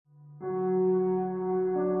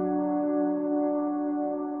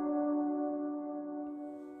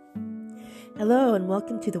Hello and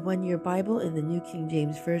welcome to the One Year Bible in the New King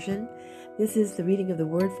James Version. This is the reading of the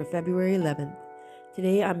Word for February 11th.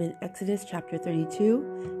 Today I'm in Exodus chapter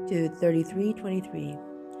 32 to 33:23.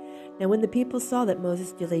 Now when the people saw that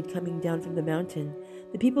Moses delayed coming down from the mountain,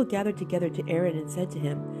 the people gathered together to Aaron and said to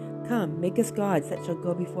him, "Come, make us gods that shall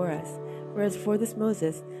go before us. For as for this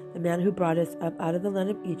Moses, the man who brought us up out of the land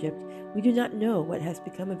of Egypt, we do not know what has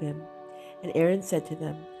become of him." And Aaron said to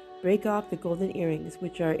them, "Break off the golden earrings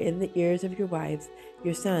which are in the ears of your wives,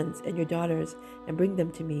 your sons, and your daughters, and bring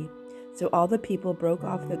them to me." So all the people broke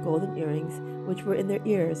off the golden earrings which were in their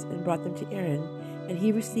ears and brought them to Aaron. And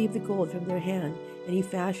he received the gold from their hand, and he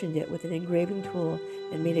fashioned it with an engraving tool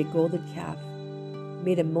and made a molded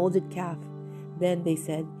calf. Then they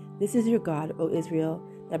said, "This is your God, O Israel,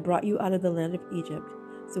 that brought you out of the land of Egypt."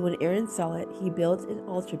 So when Aaron saw it, he built an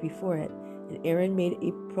altar before it. And Aaron made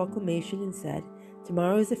a proclamation and said,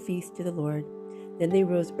 "Tomorrow is a feast to the Lord." Then they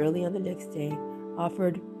rose early on the next day,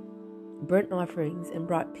 offered burnt offerings, and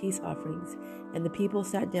brought peace offerings. And the people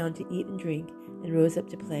sat down to eat and drink, and rose up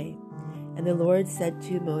to play. And the Lord said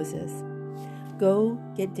to Moses, "Go,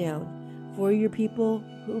 get down, for your people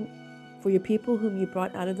whom you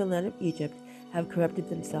brought out of the land of Egypt have corrupted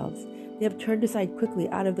themselves. They have turned aside quickly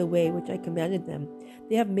out of the way which I commanded them.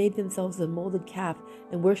 They have made themselves a molded calf,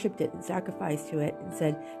 and worshipped it, and sacrificed to it, and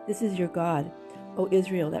said, 'This is your God, O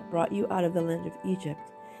Israel, that brought you out of the land of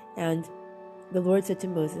Egypt.'" And the Lord said to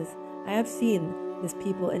Moses, "I have seen this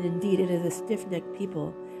people, and indeed it is a stiff-necked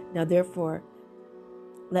people. Now therefore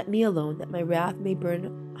let me alone, that my wrath may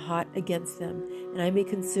burn hot against them, and I may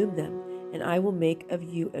consume them, and I will make of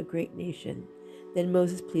you a great nation." Then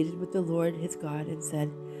Moses pleaded with the Lord his God and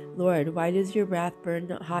said, "Lord, why does your wrath burn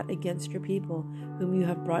hot against your people, whom you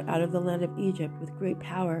have brought out of the land of Egypt with great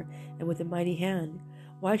power and with a mighty hand?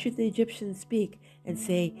 Why should the Egyptians speak and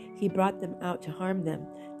say, 'He brought them out to harm them,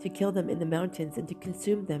 to kill them in the mountains, and to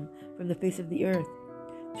consume them from the face of the earth'?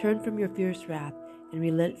 Turn from your fierce wrath, and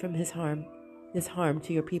relent from this harm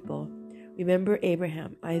to your people. Remember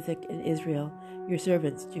Abraham, Isaac, and Israel, your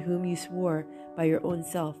servants, to whom you swore by your own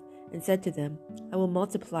self, and said to them, 'I will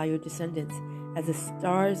multiply your descendants as the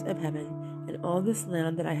stars of heaven, and all this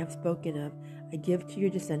land that I have spoken of I give to your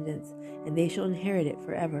descendants, and they shall inherit it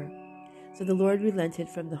forever.' So the Lord relented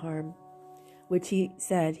from the harm which he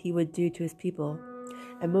said he would do to his people.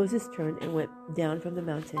 And Moses turned and went down from the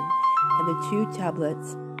mountain, and the 2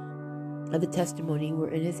 tablets of the testimony were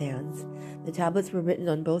in his hands. The tablets were written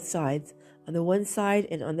on both sides. On the one side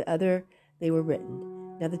and on the other they were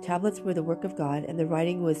written. Now the tablets were the work of God, and the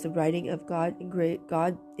writing was the writing of God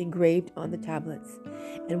engraved on the tablets.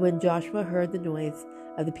 And when Joshua heard the noise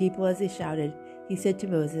of the people as they shouted, he said to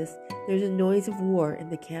Moses, "There is a noise of war in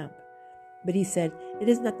the camp." But he said, "It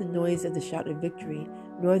is not the noise of the shout of victory,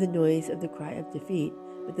 nor the noise of the cry of defeat,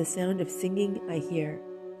 but the sound of singing I hear."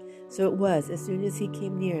 So it was, as soon as he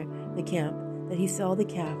came near the camp, that he saw the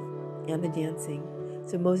calf and the dancing.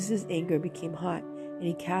 So Moses' anger became hot, and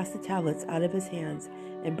he cast the tablets out of his hands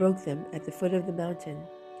and broke them at the foot of the mountain.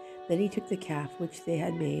 Then he took the calf which they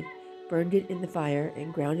had made, burned it in the fire,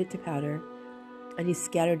 and ground it to powder, and he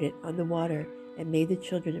scattered it on the water, and made the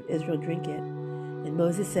children of Israel drink it. And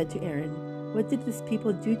Moses said to Aaron, "What did this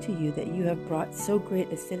people do to you, that you have brought so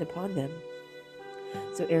great a sin upon them?"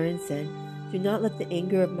 So Aaron said, "Do not let the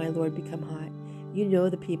anger of my Lord become hot. You know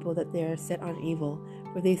the people, that they are set on evil.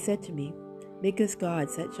 For they said to me, 'Make us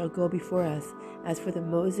gods that shall go before us.' As for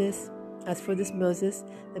this Moses,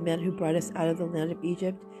 the man who brought us out of the land of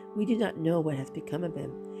Egypt, we do not know what has become of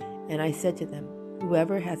him." And I said to them,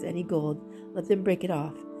 "Whoever has any gold, let them break it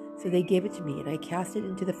off." So they gave it to me, and I cast it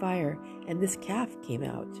into the fire, and this calf came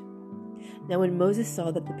out. Now when Moses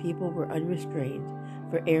saw that the people were unrestrained,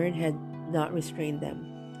 for Aaron had not restrained them,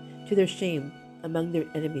 to their shame among their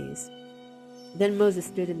enemies, then Moses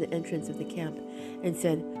stood in the entrance of the camp and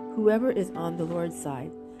said, "Whoever is on the Lord's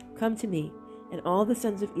side, come to me." And all the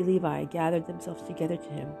sons of Levi gathered themselves together to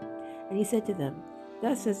him. And he said to them,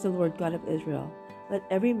 "Thus says the Lord God of Israel, let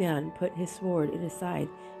every man put his sword in his side,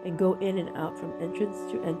 and go in and out from entrance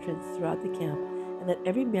to entrance throughout the camp, and let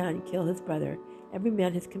every man kill his brother, every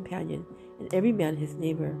man his companion, and every man his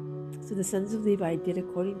neighbor." So the sons of Levi did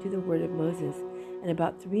according to the word of Moses, and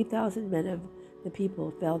about 3,000 men of the people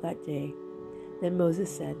fell that day. Then Moses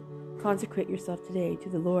said, "Consecrate yourself today to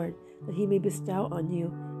the Lord, that he may bestow on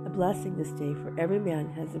you a blessing this day, for every man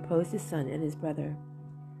has opposed his son and his brother."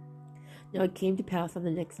 Now it came to pass on the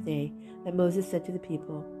next day that Moses said to the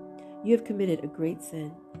people, "You have committed a great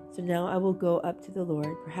sin. So now I will go up to the Lord.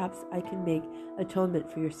 Perhaps I can make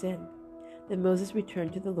atonement for your sin." Then Moses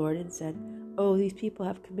returned to the Lord and said, "Oh, these people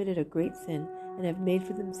have committed a great sin, and have made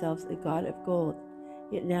for themselves a god of gold.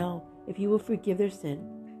 Yet now if you will forgive their sin.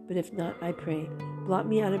 But if not, I pray, blot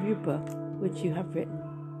me out of your book which you have written.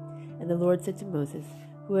 And the Lord said to Moses,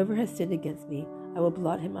 whoever has sinned against me, I will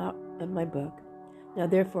blot him out of my book. Now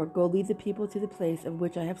therefore go lead the people to the place of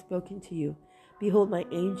which I have spoken to you. Behold, my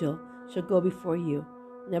angel shall go before you.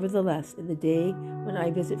 Nevertheless, in the day when I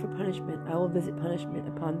visit for punishment, I will visit punishment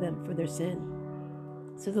upon them for their sin.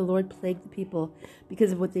 So the Lord plagued the people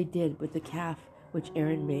because of what they did with the calf which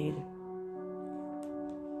Aaron made.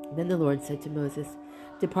 Then the Lord said to Moses,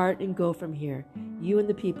 depart and go from here, you and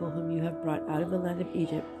the people whom you have brought out of the land of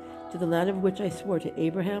Egypt, to the land of which I swore to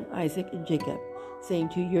Abraham, Isaac, and Jacob, saying,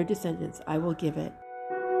 to your descendants I will give it.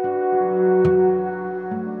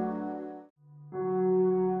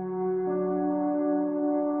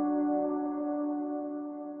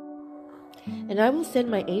 And I will send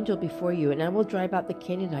my angel before you, and I will drive out the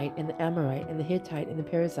Canaanite, and the Amorite, and the Hittite, and the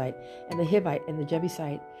Perizzite, and the Hivite, and the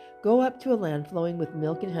Jebusite. Go up to a land flowing with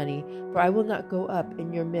milk and honey, for I will not go up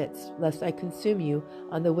in your midst, lest I consume you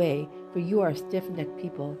on the way, for you are a stiff-necked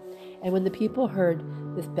people. And when the people heard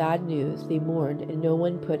this bad news, they mourned, and no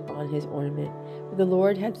one put on his ornament. For the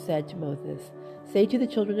Lord had said to Moses, say to the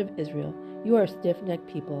children of Israel, you are a stiff-necked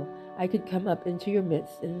people. I could come up into your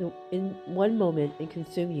midst in one moment and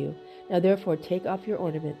consume you. Now therefore take off your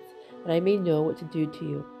ornaments, that I may know what to do to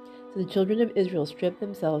you. So the children of Israel stripped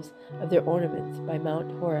themselves of their ornaments by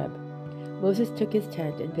Mount Horeb. Moses took his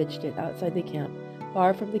tent and pitched it outside the camp,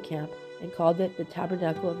 far from the camp, and called it the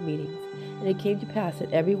tabernacle of meetings. And it came to pass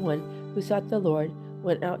that every one who sought the Lord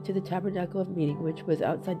went out to the tabernacle of meeting, which was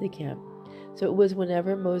outside the camp. So it was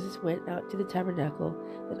whenever Moses went out to the tabernacle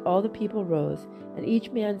that all the people rose, and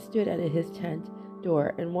each man stood at his tent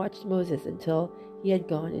door and watched Moses until he had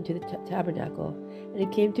gone into the tabernacle. And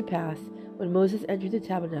it came to pass, when Moses entered the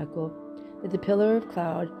tabernacle, that the pillar of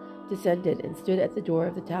cloud descended and stood at the door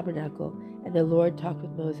of the tabernacle, and the Lord talked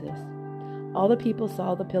with Moses. All the people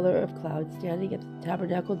saw the pillar of cloud standing at the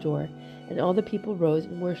tabernacle door, and all the people rose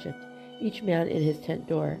and worshipped, each man in his tent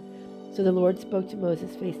door. So the Lord spoke to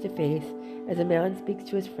Moses face to face, as a man speaks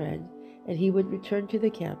to his friend, and he would return to the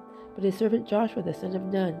camp. But his servant Joshua the son of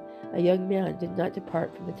Nun, a young man, did not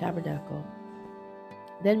depart from the tabernacle.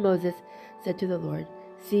 Then Moses said to the Lord,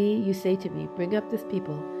 see, you say to me, bring up this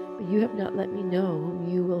people, but you have not let me know whom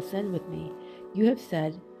you will send with me.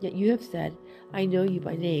 Yet you have said, I know you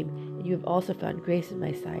by name, and you have also found grace in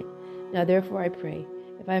my sight. Now therefore I pray,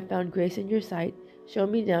 if I have found grace in your sight, show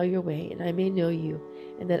me now your way, and I may know you,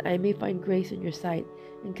 and that I may find grace in your sight,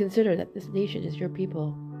 and consider that this nation is your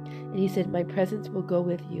people. And he said, my presence will go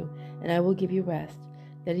with you, and I will give you rest.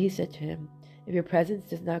 Then he said to him, if your presence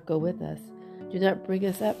does not go with us, do not bring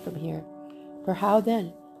us up from here. For how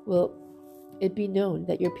then will it be known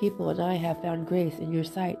that your people and I have found grace in your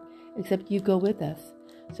sight, except you go with us?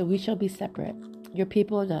 So we shall be separate, your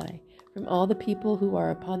people and I, from all the people who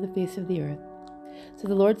are upon the face of the earth. So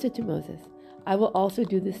the Lord said to Moses, I will also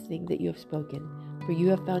do this thing that you have spoken, for you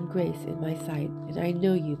have found grace in my sight, and I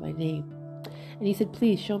know you by name. And he said,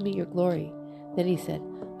 please show me your glory. Then he said,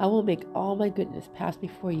 I will make all my goodness pass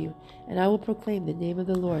before you, and I will proclaim the name of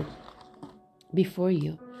the Lord before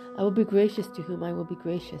you. I will be gracious to whom I will be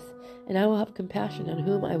gracious, and I will have compassion on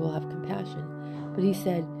whom I will have compassion. But he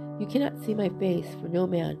said, you cannot see my face, for no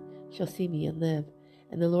man shall see me and live.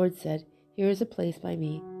 And the Lord said, here is a place by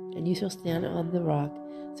me, and you shall stand on the rock.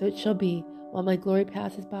 So it shall be, while my glory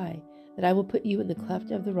passes by, that I will put you in the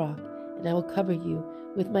cleft of the rock, and I will cover you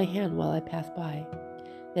with my hand while I pass by.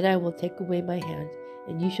 Then I will take away my hand,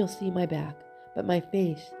 and you shall see my back, but my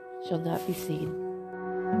face shall not be seen.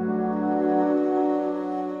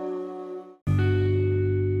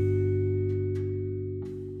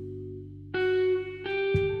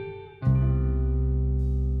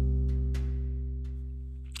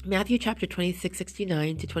 Matthew chapter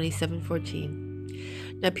 26:69 to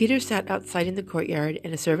 27:14. Now Peter sat outside in the courtyard,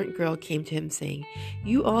 and a servant girl came to him, saying,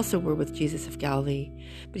 you also were with Jesus of Galilee.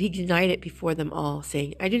 But he denied it before them all,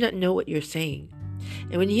 saying, I do not know what you are saying.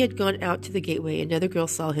 And when he had gone out to the gateway, another girl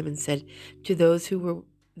saw him and said to those who were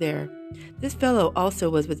there, this fellow also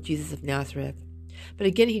was with Jesus of Nazareth. But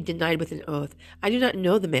again he denied with an oath, I do not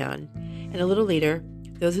know the man. And a little later,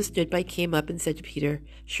 those who stood by came up and said to Peter,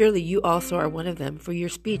 surely you also are one of them, for your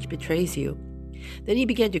speech betrays you. Then he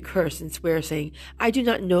began to curse and swear, saying, I do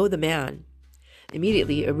not know the man.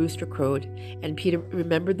 Immediately a rooster crowed, and Peter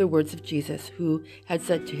remembered the words of Jesus, who had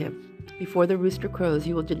said to him, before the rooster crows,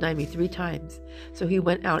 you will deny me 3 times. So he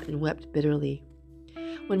went out and wept bitterly.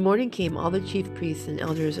 When morning came, all the chief priests and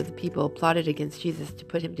elders of the people plotted against Jesus to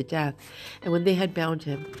put him to death, and when they had bound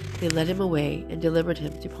him, they led him away and delivered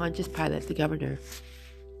him to Pontius Pilate the governor.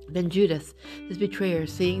 Then Judas, his betrayer,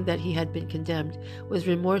 seeing that he had been condemned, was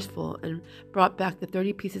remorseful and brought back the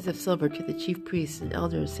 30 pieces of silver to the chief priests and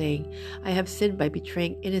elders, saying, I have sinned by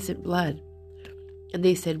betraying innocent blood. And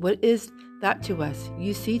they said, What is that to us?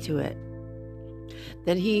 You see to it.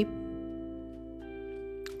 Then he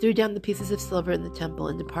threw down the pieces of silver in the temple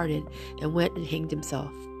and departed, and went and hanged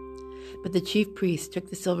himself. But the chief priests took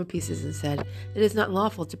the silver pieces and said, It is not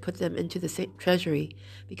lawful to put them into the treasury,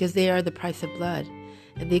 because they are the price of blood.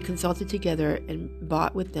 And they consulted together and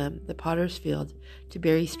bought with them the potter's field to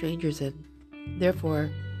bury strangers in.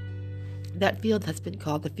 Therefore, that field has been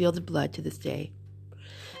called the field of blood to this day.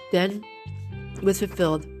 Then was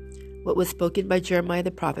fulfilled what was spoken by Jeremiah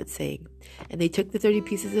the prophet, saying, And they took the 30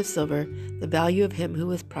 pieces of silver, the value of him who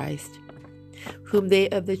was priced, whom they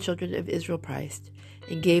of the children of Israel priced,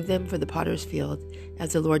 and gave them for the potter's field,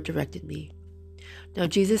 as the Lord directed me. Now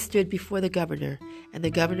Jesus stood before the governor, and the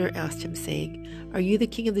governor asked him, saying, Are you the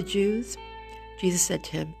king of the Jews? Jesus said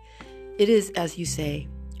to him, It is as you say.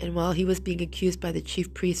 And while he was being accused by the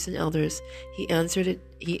chief priests and elders, he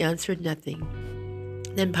answered nothing.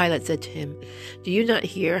 Then Pilate said to him, Do you not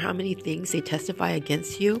hear how many things they testify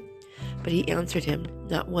against you? But he answered him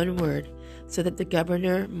not one word, so that the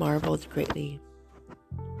governor marveled greatly.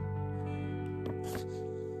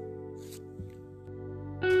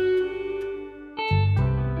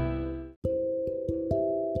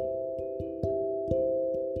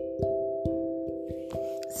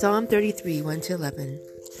 Psalm 33, 1-11.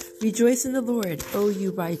 Rejoice in the Lord, O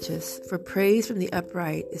you righteous, for praise from the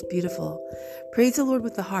upright is beautiful. Praise the Lord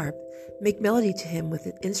with the harp. Make melody to him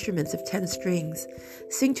with instruments of 10 strings.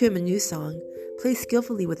 Sing to him a new song. Play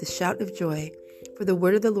skillfully with a shout of joy. For the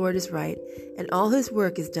word of the Lord is right, and all his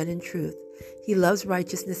work is done in truth. He loves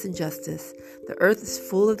righteousness and justice. The earth is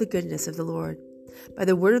full of the goodness of the Lord. By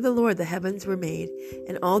the word of the Lord the heavens were made,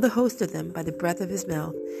 and all the host of them by the breath of his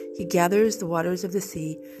mouth. He gathers the waters of the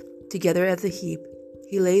sea together as a heap.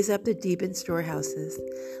 He lays up the deep in storehouses.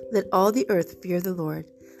 Let all the earth fear the Lord.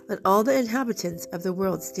 Let all the inhabitants of the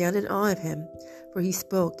world stand in awe of him. For he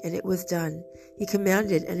spoke, and it was done. He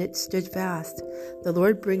commanded, and it stood fast. The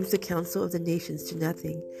Lord brings the counsel of the nations to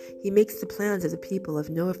nothing. He makes the plans of the people of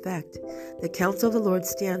no effect. The counsel of the Lord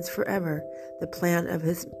stands forever, the plan of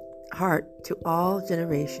his heart to all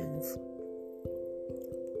generations.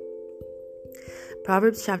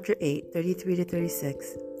 Proverbs chapter 8,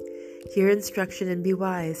 33-36. Hear instruction and be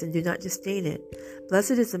wise, and do not disdain it.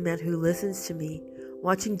 Blessed is the man who listens to me,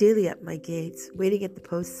 watching daily at my gates, waiting at the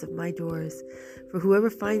posts of my doors. For whoever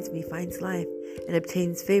finds me finds life, and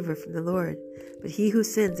obtains favor from the Lord. But he who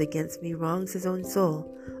sins against me wrongs his own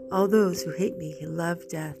soul. All those who hate me love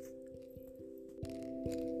death.